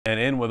And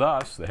in with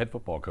us, the head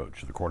football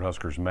coach of the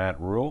Huskers, Matt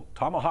Rhule.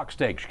 Tomahawk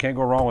steaks. You can't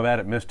go wrong with that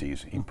at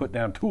Misty's. He put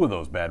down 2 of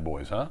those bad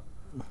boys, huh?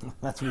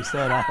 That's what he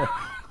said.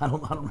 I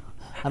don't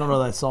know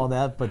that I saw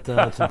that, but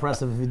it's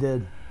impressive if he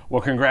did.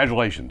 Well,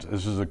 congratulations.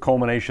 This is a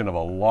culmination of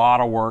a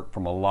lot of work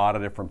from a lot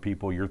of different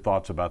people. Your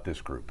thoughts about this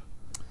group?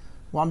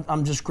 Well,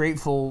 I'm just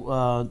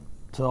grateful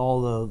to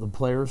all the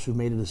players who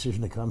made a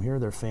decision to come here,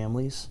 their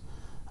families.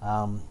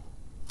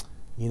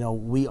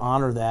 We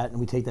honor that and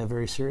we take that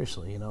very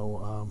seriously.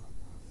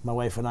 My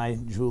wife and I,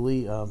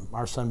 Julie,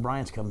 our son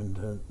Brian's coming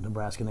to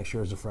Nebraska next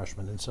year as a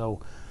freshman, and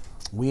so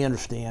we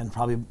understand,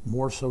 probably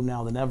more so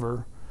now than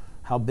ever,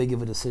 how big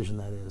of a decision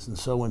that is. And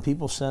so when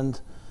people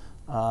send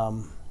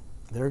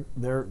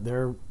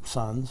their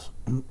sons,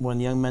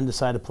 when young men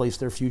decide to place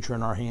their future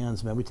in our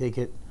hands, man, we take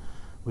it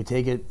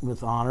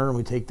with honor, and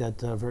we take that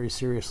very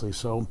seriously.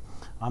 So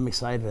I'm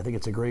excited. I think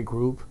it's a great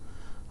group.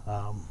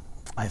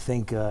 I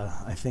think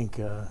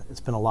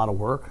it's been a lot of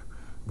work.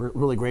 We're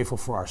really grateful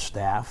for our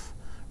staff.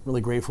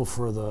 Really grateful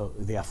for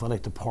the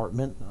athletic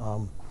department.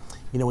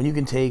 When you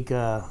can take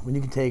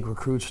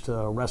recruits to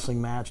a wrestling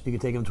match, you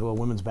can take them to a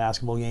women's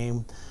basketball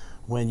game,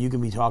 when you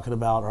can be talking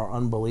about our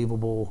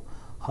unbelievable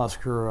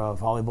Husker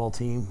volleyball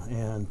team,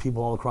 and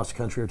people all across the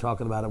country are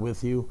talking about it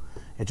with you,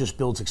 it just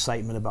builds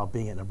excitement about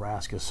being at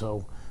Nebraska.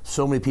 So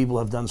many people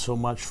have done so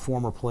much,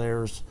 former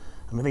players.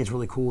 I think it's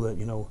really cool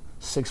that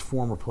 6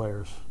 former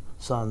players,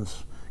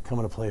 sons,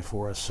 coming to play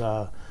for us.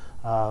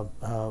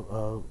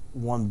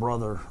 One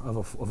brother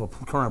of a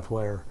current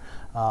player,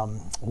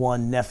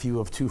 one nephew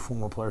of 2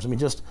 former players.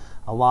 Just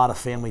a lot of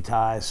family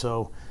ties.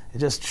 So it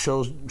just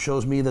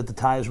shows me that the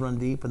ties run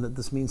deep and that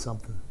this means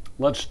something.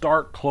 Let's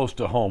start close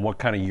to home. What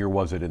kind of year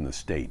was it in the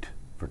state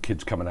for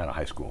kids coming out of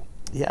high school?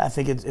 Yeah, I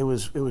think it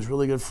was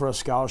really good for us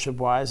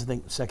scholarship-wise. I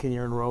think second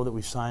year in a row that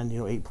we've signed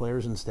 8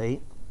 players in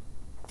state,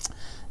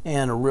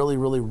 and a really,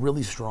 really,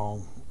 really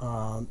strong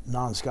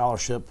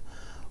non-scholarship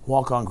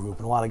walk-on group,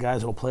 and a lot of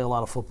guys that will play a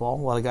lot of football,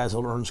 a lot of guys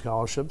that will earn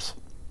scholarships.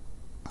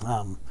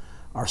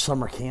 Our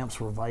summer camps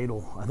were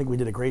vital. I think we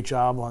did a great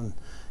job on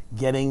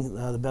getting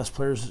the best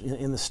players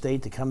in the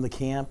state to come to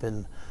camp,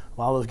 and a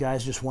lot of those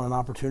guys just want an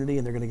opportunity,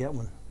 and they're going to get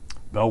one.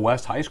 Bell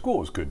West High School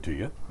was good to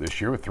you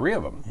this year with 3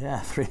 of them. Yeah,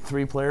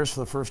 three players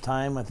for the first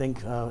time, I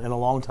think, in a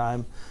long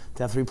time,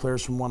 to have 3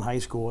 players from one high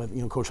school.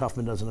 Coach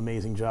Huffman does an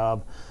amazing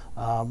job.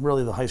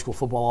 Really, the high school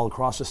football all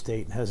across the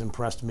state has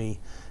impressed me,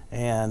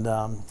 and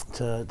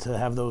to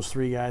have those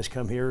 3 guys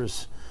come here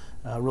is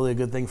really a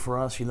good thing for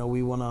us.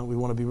 We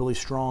want to be really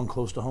strong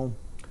close to home.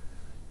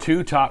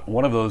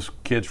 One of those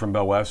kids from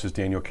Bell West is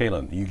Daniel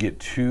Kalen. You get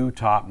 2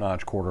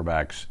 top-notch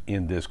quarterbacks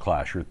in this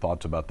class. Your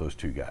thoughts about those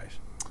 2 guys?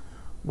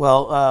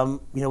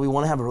 Well, we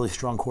want to have a really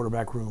strong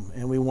quarterback room,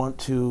 and we want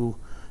to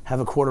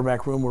have a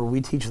quarterback room where we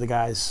teach the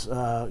guys,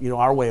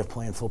 our way of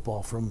playing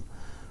football, from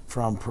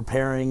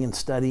preparing and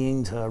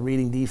studying to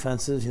reading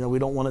defenses. We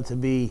don't want it to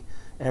be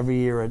every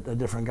year a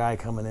different guy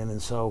coming in,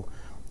 and so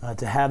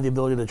to have the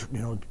ability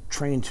to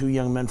train 2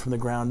 young men from the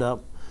ground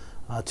up,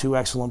 2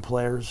 excellent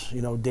players.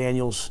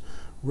 Daniel's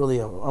really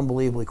an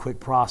unbelievably quick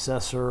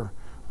processor,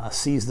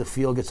 sees the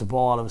field, gets the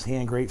ball out of his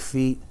hand, great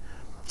feet.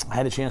 I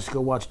had a chance to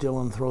go watch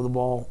Dylan throw the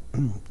ball.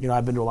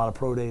 I've been to a lot of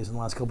pro days in the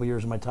last couple of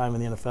years of my time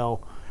in the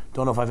NFL.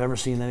 Don't know if I've ever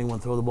seen anyone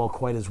throw the ball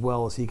quite as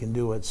well as he can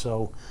do it.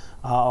 So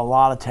a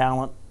lot of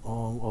talent, a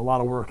lot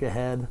of work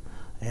ahead,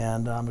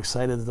 and I'm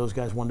excited that those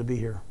guys wanted to be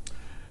here.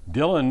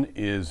 Dylan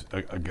is,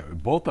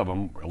 both of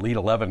them, Elite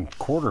 11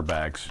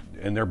 quarterbacks,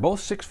 and they're both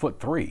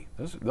 6'3".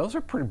 Those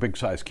are pretty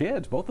big-sized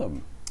kids, both of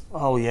them.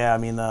 Oh, yeah.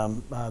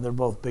 They're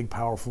both big,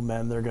 powerful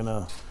men. They're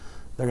gonna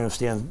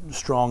stand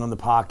strong in the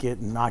pocket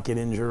and not get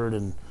injured,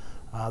 and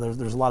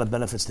there's a lot of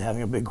benefits to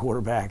having a big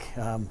quarterback.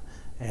 I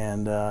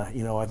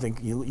think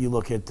you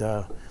look at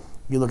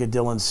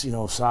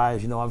Dylan's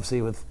size.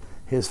 Obviously with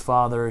his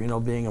father,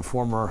 being a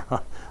former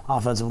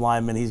offensive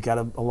lineman, he's got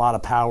a lot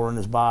of power in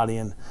his body,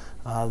 and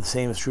the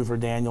same is true for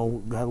Daniel.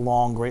 Got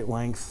long, great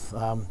length.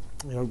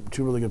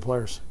 2 really good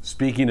players.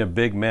 Speaking of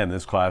big men,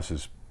 this class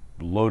is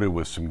loaded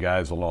with some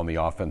guys along the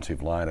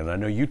offensive line, and I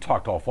know you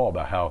talked all fall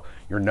about how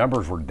your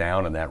numbers were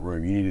down in that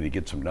room. You needed to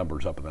get some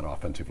numbers up in that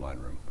offensive line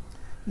room.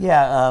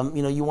 Yeah,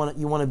 you want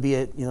to be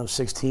at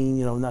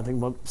 16,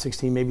 nothing but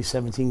 16, maybe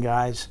 17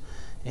 guys,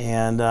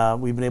 and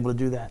we've been able to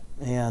do that.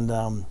 And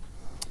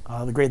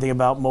the great thing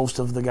about most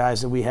of the guys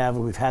that we've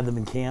had them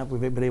in camp.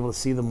 We've been able to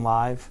see them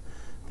live.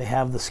 They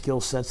have the skill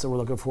sets that we're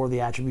looking for,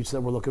 the attributes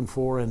that we're looking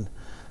for, and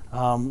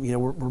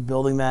we're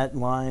building that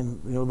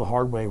line the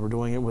hard way. We're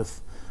doing it with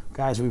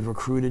guys we've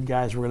recruited,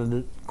 guys we're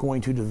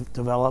going to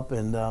develop,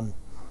 and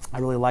I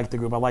really like the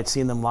group. I like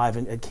seeing them live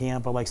at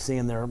camp. I like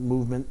seeing their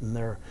movement and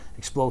their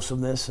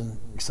explosiveness, and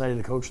excited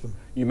to coach them.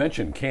 You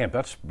mentioned camp.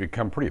 That's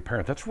become pretty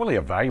apparent. That's really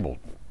a valuable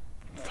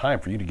time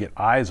for you to get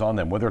eyes on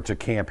them, whether it's a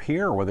camp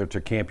here or whether it's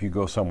a camp you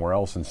go somewhere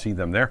else and see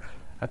them there.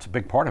 That's a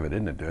big part of it,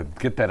 isn't it, to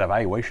get that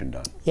evaluation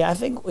done? Yeah, I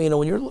think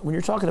when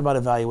you're talking about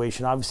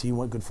evaluation, obviously you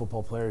want good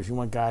football players. You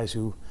want guys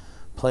who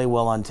play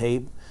well on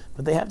tape,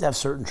 but they have to have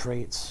certain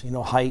traits,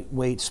 height,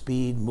 weight,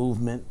 speed,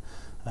 movement,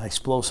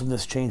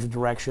 explosiveness, change of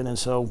direction. And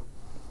so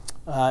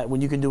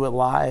when you can do it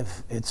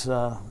live, it's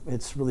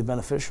really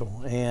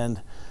beneficial.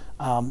 And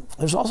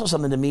there's also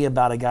something to me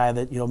about a guy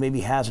that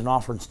maybe has an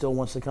offer and still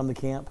wants to come to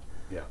camp.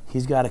 Yeah.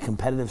 He's got a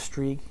competitive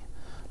streak.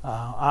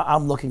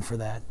 I'm looking for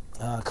that.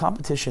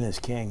 Competition is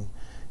king,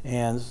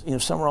 and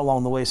somewhere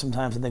along the way,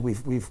 sometimes I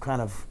think we've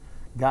kind of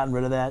gotten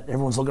rid of that.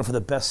 Everyone's looking for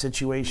the best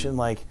situation.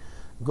 Like,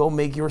 go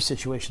make your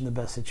situation the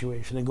best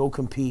situation and go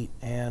compete.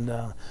 And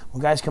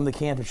when guys come to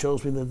camp, it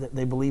shows me that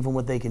they believe in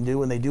what they can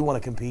do and they do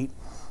want to compete.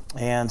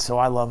 And so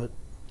I love it.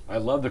 I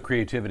love the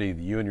creativity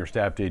that you and your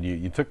staff did.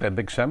 You took that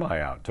big semi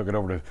out, took it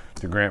over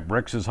to Grant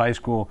Brix's high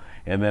school,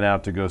 and then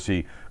out to go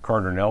see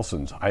Carter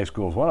Nelson's high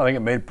school as well. I think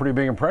it made a pretty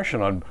big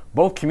impression on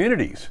both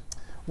communities.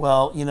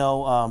 Well,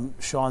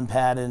 Sean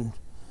Padden,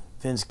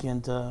 Vince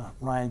Ginta,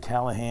 Ryan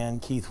Callahan,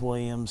 Keith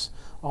Williams,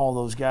 all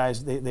those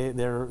guys,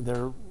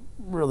 they're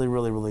really,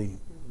 really, really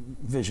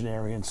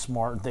visionary and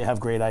smart. They have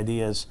great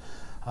ideas.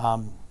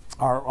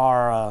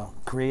 Our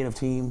creative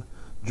team,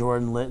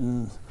 Jordan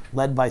Litton,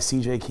 led by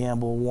C.J.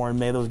 Campbell, Warren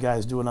May, those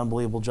guys do an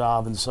unbelievable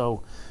job. And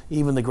so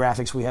even the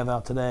graphics we have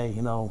out today,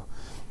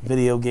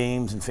 video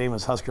games and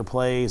famous Husker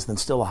plays, then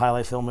still a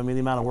highlight film. I mean, the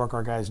amount of work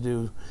our guys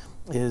do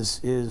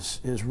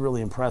is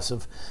really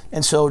impressive.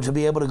 And so to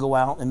be able to go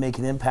out and make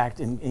an impact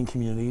in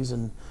communities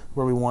and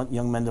where we want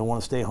young men to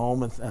want to stay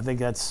home, I think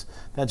that's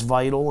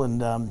vital.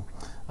 And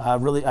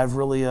I've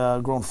really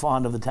grown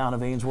fond of the town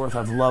of Ainsworth.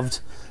 I've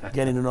loved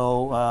getting to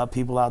know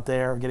people out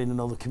there, getting to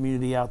know the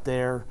community out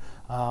there.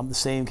 The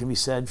same can be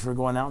said for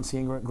going out and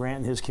seeing Grant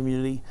and his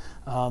community,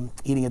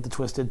 eating at the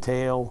Twisted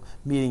Tail,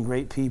 meeting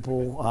great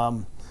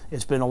people.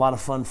 It's been a lot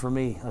of fun for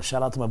me. A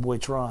shout out to my boy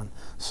Tron.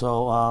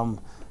 So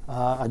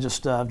I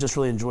just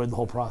really enjoyed the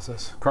whole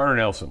process. Carter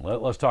Nelson,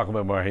 let's talk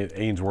about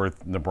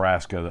Ainsworth,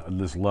 Nebraska. I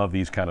just love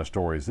these kind of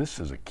stories. This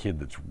is a kid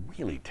that's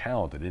really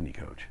talented, isn't he,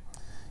 Coach?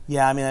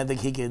 Yeah, I mean, I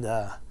think he could.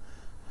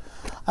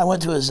 I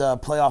went to his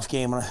playoff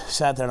game and I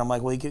sat there and I'm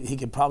like, well, he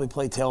could probably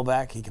play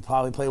tailback. He could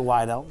probably play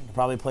wideout. He could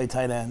probably play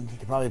tight end. He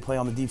could probably play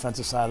on the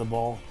defensive side of the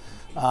ball.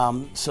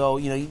 So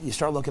you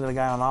start looking at a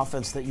guy on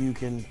offense that you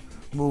can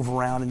move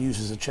around and use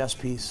as a chess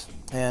piece,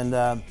 and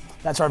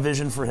that's our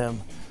vision for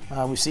him.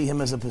 We see him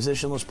as a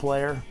positionless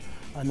player,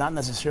 not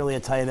necessarily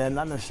a tight end.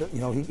 Not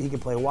necessarily, he can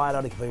play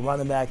wideout. He can play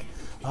running back.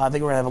 I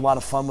think we're gonna have a lot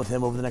of fun with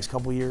him over the next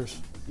couple of years.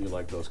 You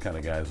like those kind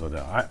of guys.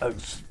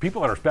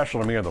 People that are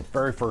special to me are the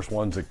very first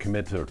ones that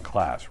commit to a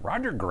class.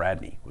 Roger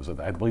Gradney was,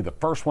 I believe, the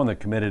first one that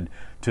committed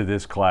to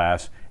this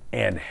class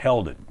and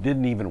held it.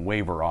 Didn't even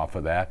waver off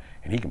of that,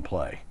 and he can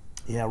play.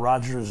 Yeah,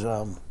 Roger's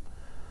an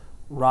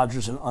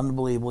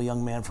unbelievable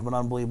young man from an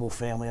unbelievable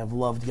family. I've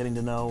loved getting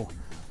to know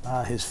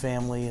his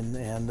family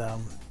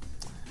and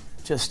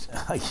just,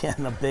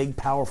 again, a big,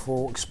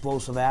 powerful,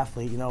 explosive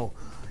athlete.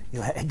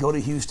 Go to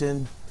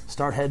Houston,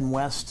 start heading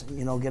west,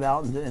 get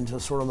out into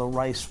sort of the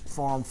rice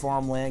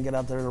farmland, get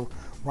out there to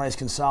Rice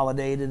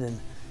Consolidated, and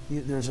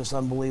there's this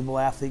unbelievable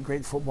athlete,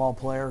 great football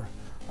player.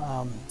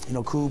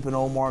 Coop and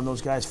Omar and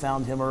those guys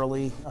found him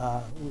early.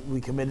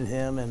 We committed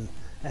him, and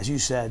as you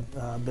said,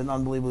 been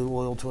unbelievably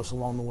loyal to us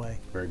along the way.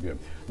 Very good.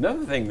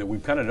 Another thing that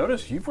we've kind of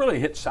noticed, you've really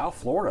hit South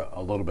Florida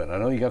a little bit. I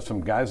know you got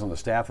some guys on the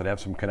staff that have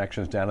some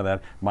connections down to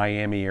that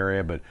Miami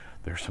area, but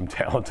there's some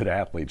talented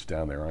athletes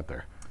down there, aren't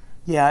there?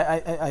 Yeah,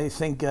 I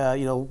think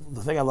the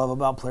thing I love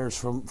about players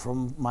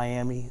from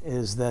Miami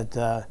is that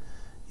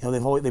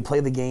they play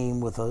the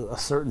game with a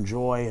certain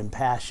joy and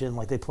passion.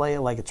 Like, they play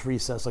it like it's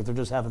recess, like they're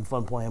just having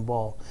fun playing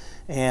ball.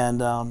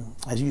 And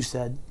as you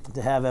said,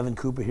 to have Evan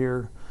Cooper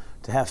here,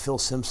 to have Phil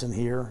Simpson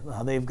here,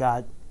 they've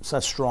got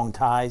such strong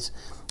ties.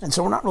 And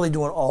so we're not really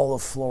doing all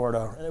of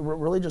Florida. We're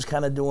really just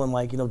kind of doing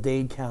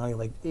Dade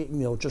County,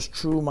 just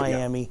true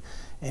Miami. Yeah.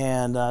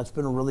 And it's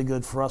been really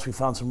good for us. We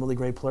found some really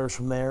great players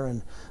from there,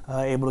 and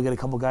able to get a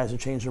couple guys to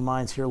change their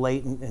minds here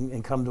late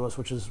and come to us,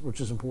 which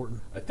is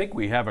important. I think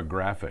we have a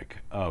graphic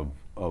of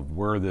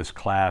where this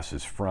class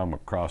is from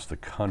across the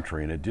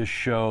country, and it just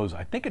shows.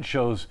 I think it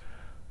shows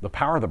the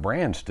power of the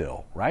brand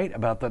still, right?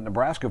 About that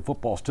Nebraska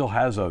football still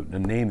has a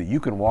name that you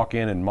can walk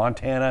in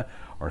Montana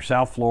or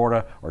South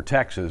Florida or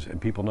Texas,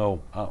 and people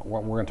know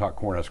we're going to talk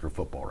Cornhusker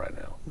football right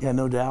now. Yeah,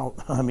 no doubt.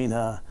 I mean.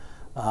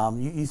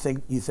 You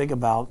think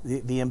about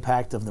the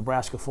impact of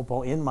Nebraska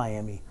football in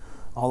Miami,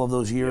 all of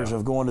those years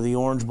of going to the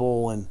Orange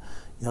Bowl and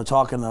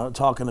talking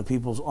to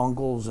people's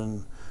uncles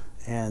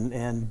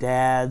and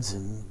dads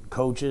and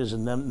coaches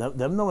and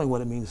them knowing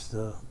what it means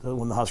to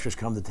when the Huskers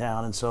come to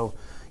town. And so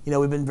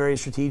we've been very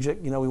strategic.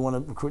 We want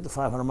to recruit the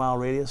 500-mile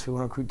radius. We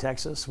want to recruit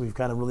Texas. We've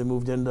kind of really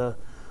moved into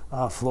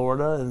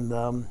Florida,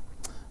 and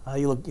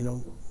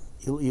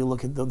you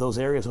look at those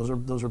areas;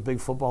 those are big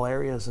football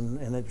areas,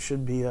 and it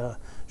should be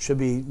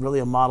really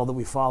a model that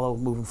we follow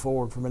moving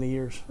forward for many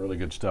years. Really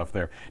good stuff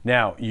there.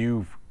 Now,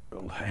 a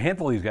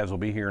handful of these guys will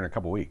be here in a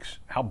couple weeks.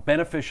 How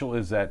beneficial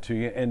is that to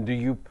you? And do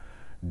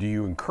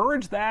you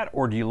encourage that,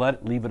 or do you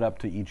leave it up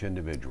to each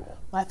individual?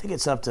 I think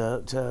it's up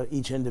to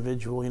each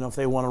individual. If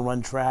they want to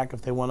run track,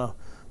 if they want to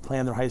play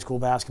on their high school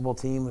basketball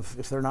team,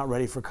 if they're not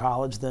ready for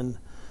college, then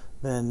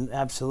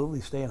absolutely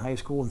stay in high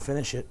school and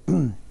finish it.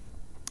 I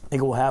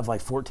think we'll have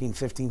 14,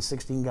 15,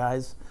 16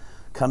 guys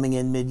coming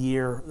in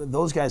mid-year,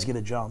 those guys get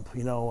a jump.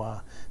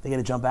 They get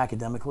a jump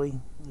academically,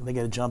 they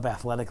get a jump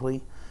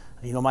athletically.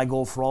 My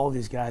goal for all of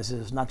these guys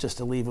is not just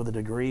to leave with a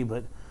degree,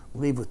 but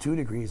leave with 2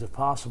 degrees if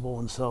possible.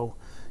 And so,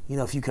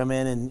 if you come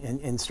in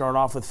and start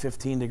off with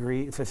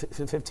 15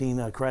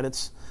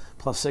 credits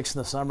plus 6 in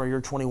the summer,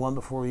 you're 21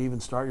 before you even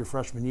start your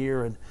freshman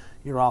year, and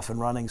you're off and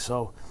running.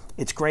 So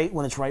it's great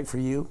when it's right for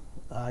you.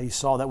 You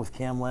saw that with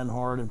Cam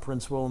Lenhard and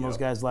Prince Will and those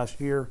guys last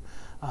year.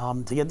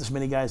 To get this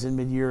many guys in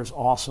mid-year is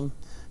awesome.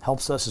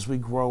 Helps us as we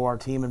grow our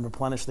team and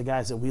replenish the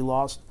guys that we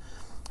lost.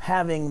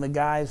 Having the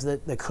guys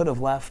that could have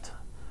left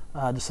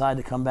decide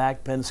to come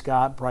back, Ben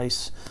Scott,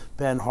 Bryce,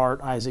 Ben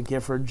Hart, Isaac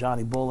Gifford,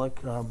 Johnny Bullock.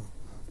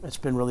 It's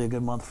been really a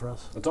good month for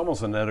us. It's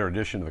almost another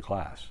addition to the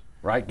class,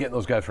 right? Getting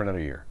those guys for another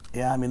year.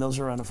 Yeah, those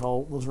are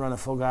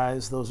NFL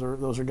guys. Those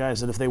are guys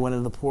that if they went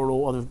into the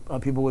portal, other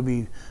people would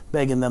be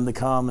begging them to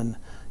come. And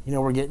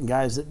we're getting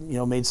guys that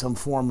made some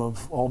form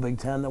of All Big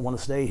Ten that want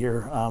to stay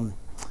here.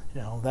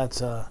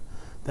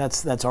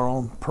 That's our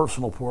own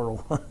personal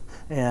portal,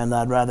 and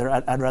I'd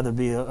rather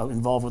be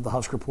involved with the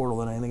Husker portal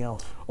than anything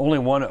else. Only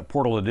one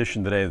portal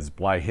addition today is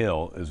Bly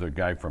Hill, is a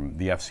guy from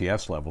the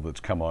FCS level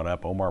that's come on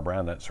up. Omar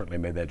Brown, that certainly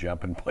made that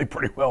jump and played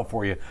pretty well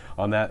for you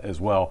on that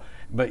as well.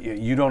 But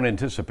you don't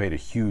anticipate a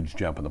huge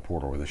jump in the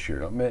portal this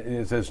year.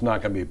 It's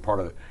not going to be part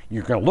of it.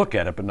 You're going to look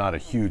at it, but not a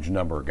huge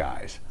number of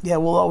guys. Yeah,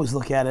 we'll always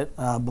look at it.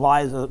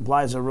 Bly's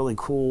a really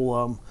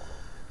cool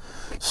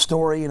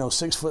story.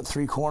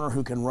 6'3" corner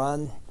who can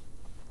run.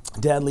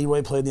 Dad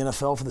Leroy played in the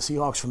NFL for the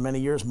Seahawks for many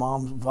years.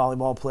 Mom,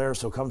 volleyball player,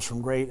 so comes from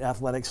great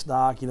athletic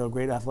stock,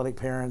 great athletic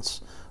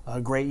parents,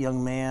 a great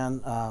young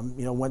man,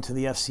 went to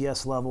the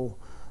FCS level,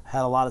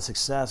 had a lot of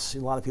success. A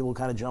lot of people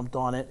kind of jumped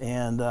on it,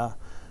 and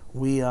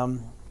we were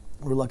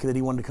lucky that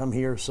he wanted to come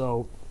here.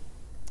 So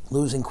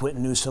losing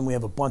Quentin Newsom, we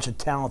have a bunch of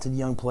talented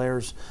young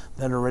players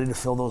that are ready to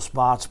fill those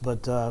spots,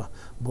 but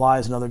Bly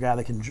is another guy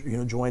that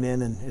can join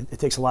in, and it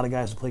takes a lot of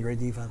guys to play great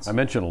defense. I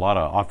mentioned a lot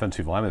of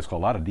offensive linemen. It's got a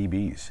lot of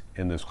DBs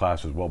in this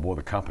class as well. Boy,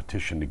 the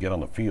competition to get on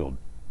the field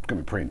is going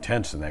to be pretty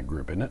intense in that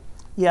group, isn't it?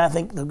 Yeah, I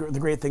think the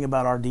great thing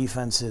about our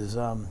defense is,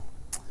 I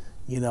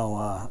don't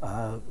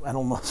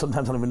know,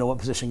 sometimes I don't even know what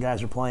position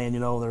guys are playing.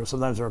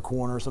 Sometimes they're a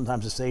corner,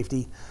 sometimes a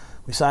safety.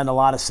 We signed a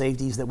lot of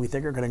safeties that we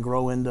think are going to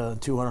grow into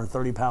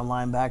 230-pound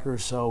linebackers.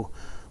 So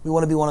we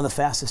want to be one of the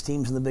fastest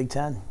teams in the Big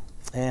Ten.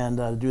 And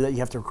to do that,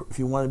 if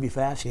you want to be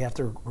fast, you have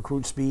to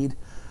recruit speed.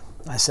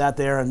 I sat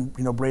there, and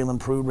Braylon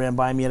Prude ran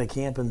by me at a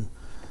camp, and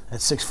at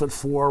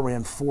 6'4",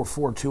 ran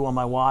 4.42 on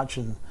my watch,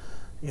 and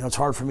it's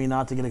hard for me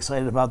not to get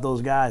excited about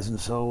those guys. And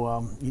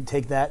so you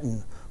take that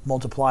and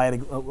multiply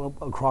it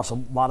across a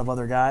lot of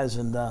other guys,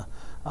 and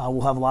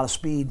we'll have a lot of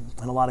speed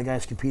and a lot of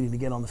guys competing to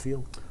get on the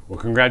field. Well,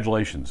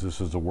 congratulations.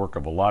 This is the work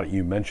of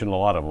you mentioned a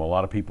lot of them. A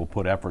lot of people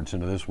put efforts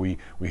into this. We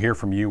hear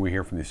from you, we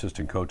hear from the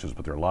assistant coaches,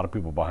 but there are a lot of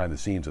people behind the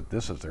scenes that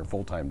this is their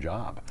full-time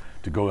job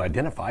to go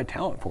identify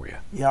talent for you.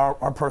 Yeah,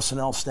 our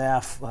personnel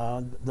staff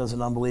does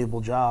an unbelievable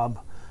job.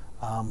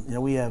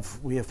 We have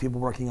people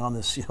working on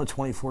this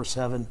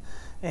 24/7,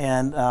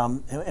 and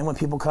when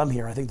people come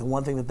here, I think the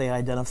one thing that they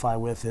identify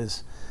with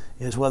is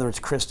whether it's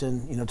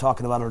Kristen,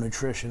 talking about our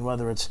nutrition,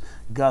 whether it's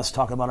Gus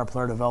talking about our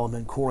player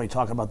development, Corey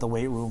talking about the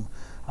weight room.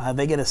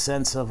 They get a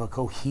sense of a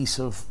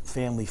cohesive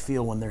family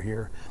feel when they're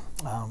here.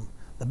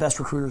 The best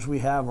recruiters we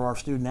have are our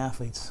student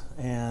athletes,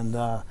 and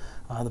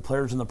the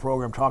players in the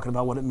program talking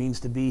about what it means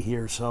to be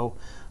here. So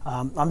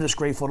I'm just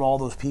grateful to all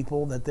those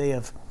people that they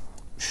have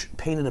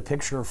painted a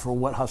picture for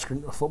what Husker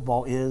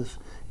football is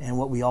and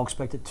what we all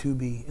expect it to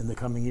be in the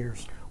coming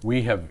years.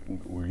 You're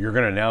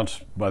going to announce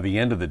by the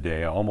end of the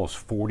day almost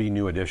 40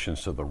 new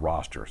additions to the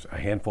rosters. A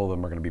handful of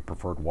them are going to be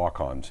preferred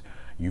walk-ons.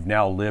 You've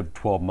now lived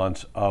 12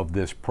 months of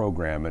this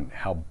program, and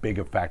how big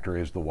a factor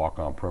is the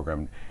walk-on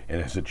program,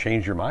 and has it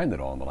changed your mind at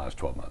all in the last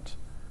 12 months?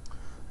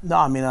 No,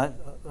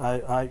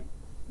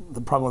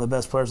 probably one of the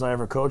best players I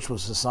ever coached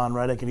was Hassan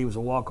Reddick, and he was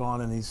a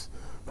walk-on, and he's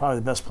probably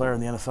the best player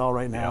in the NFL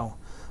right now.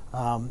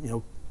 Yeah.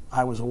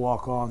 I was a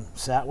walk-on,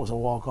 Sat was a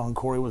walk-on,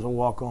 Corey was a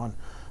walk-on.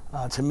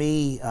 To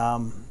me,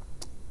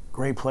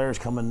 great players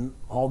come in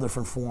all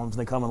different forms.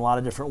 They come in a lot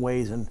of different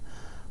ways, and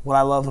what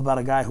I love about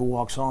a guy who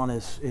walks on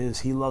is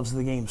he loves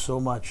the game so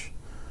much,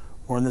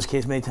 or in this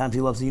case, many times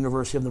he loves the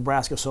University of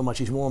Nebraska so much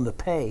he's willing to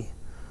pay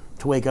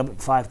to wake up at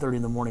 5:30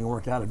 in the morning and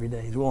work out every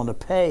day. He's willing to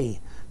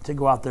pay to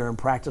go out there and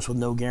practice with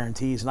no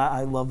guarantees, and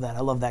I love that. I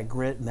love that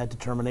grit and that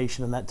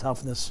determination and that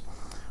toughness.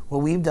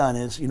 What we've done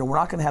is, we're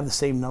not going to have the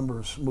same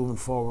numbers moving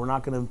forward. We're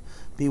not going to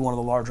be one of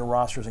the larger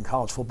rosters in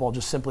college football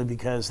just simply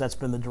because that's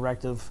been the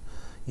directive,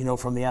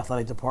 from the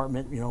athletic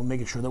department,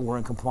 making sure that we're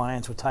in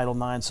compliance with Title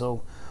IX.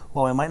 So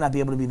while we might not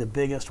be able to be the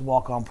biggest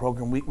walk-on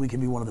program, we can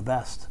be one of the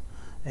best.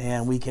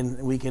 And we can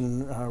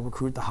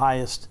recruit the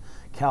highest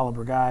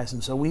caliber guys.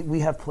 And so we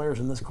have players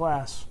in this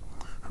class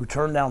who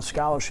turn down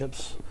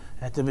scholarships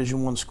at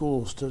Division I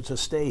schools to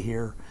stay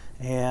here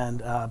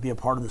and be a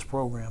part of this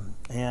program.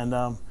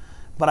 And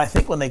but I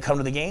think when they come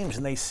to the games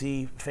and they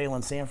see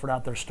Phelan Sanford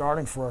out there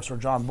starting for us or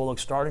John Bullock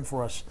starting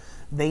for us,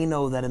 they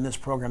know that in this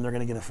program they're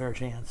going to get a fair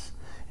chance.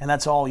 And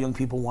that's all young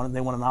people want.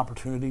 They want an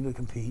opportunity to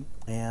compete,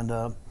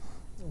 and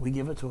we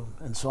give it to them.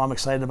 And so I'm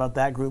excited about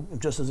that group. I'm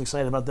just as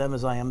excited about them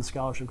as I am the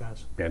scholarship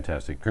guys.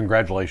 Fantastic.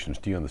 Congratulations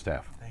to you and the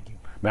staff. Thank you.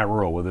 Matt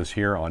Rhule with us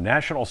here on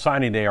National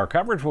Signing Day. Our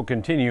coverage will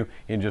continue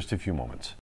in just a few moments.